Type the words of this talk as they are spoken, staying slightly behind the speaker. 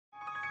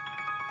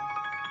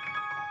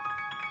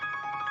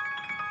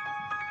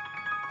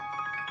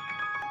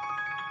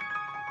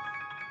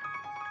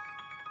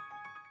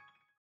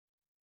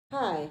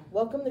Hi,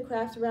 welcome to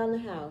Crafts Around the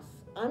House.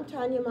 I'm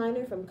Tonya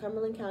Minor from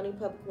Cumberland County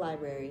Public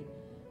Library.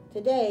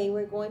 Today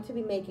we're going to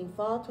be making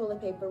fall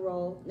toilet paper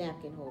roll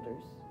napkin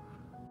holders.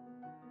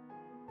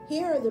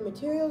 Here are the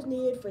materials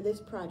needed for this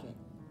project.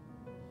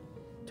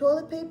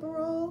 Toilet paper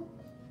roll,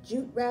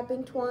 jute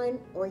wrapping twine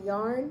or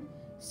yarn,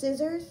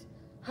 scissors,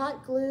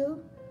 hot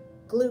glue,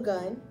 glue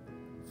gun,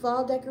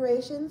 fall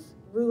decorations,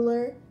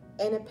 ruler,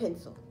 and a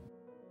pencil.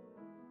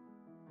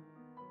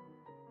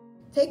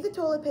 Take the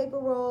toilet paper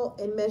roll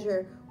and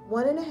measure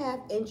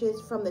 1.5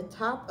 inches from the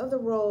top of the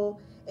roll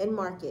and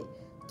mark it.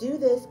 Do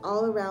this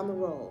all around the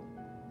roll.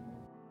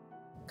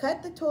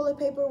 Cut the toilet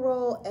paper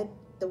roll at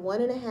the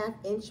 1.5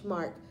 inch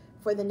mark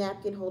for the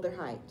napkin holder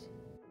height.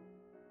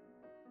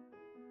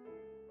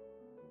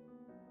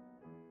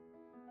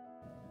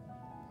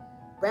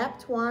 Wrap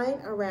twine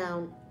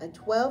around a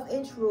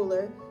 12-inch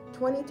ruler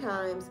 20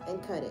 times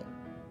and cut it.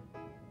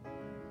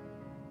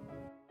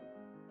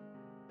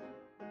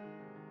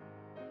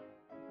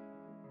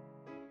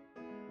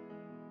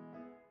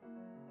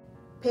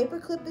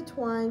 Paper clip the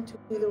twine to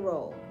the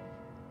roll.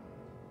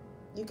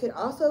 You could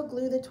also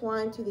glue the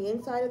twine to the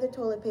inside of the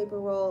toilet paper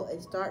roll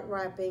and start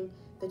wrapping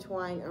the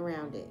twine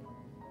around it.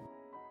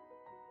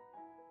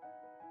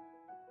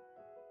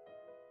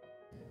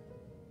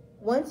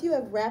 Once you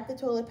have wrapped the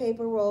toilet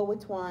paper roll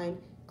with twine,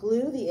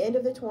 glue the end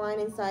of the twine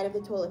inside of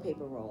the toilet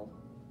paper roll.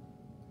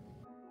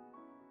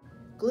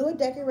 Glue a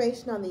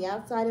decoration on the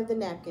outside of the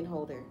napkin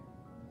holder.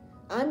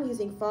 I'm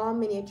using fall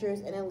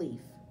miniatures and a leaf.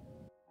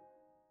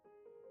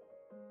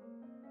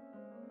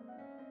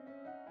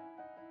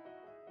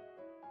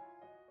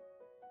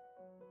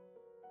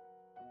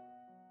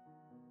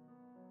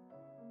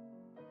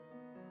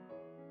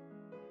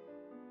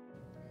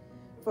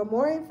 For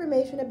more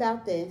information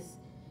about this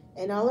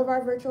and all of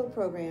our virtual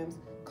programs,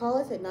 call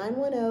us at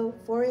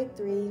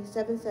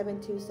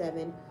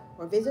 910-483-7727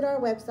 or visit our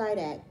website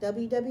at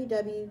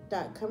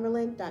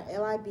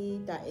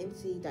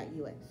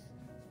www.cumberland.lib.nc.us.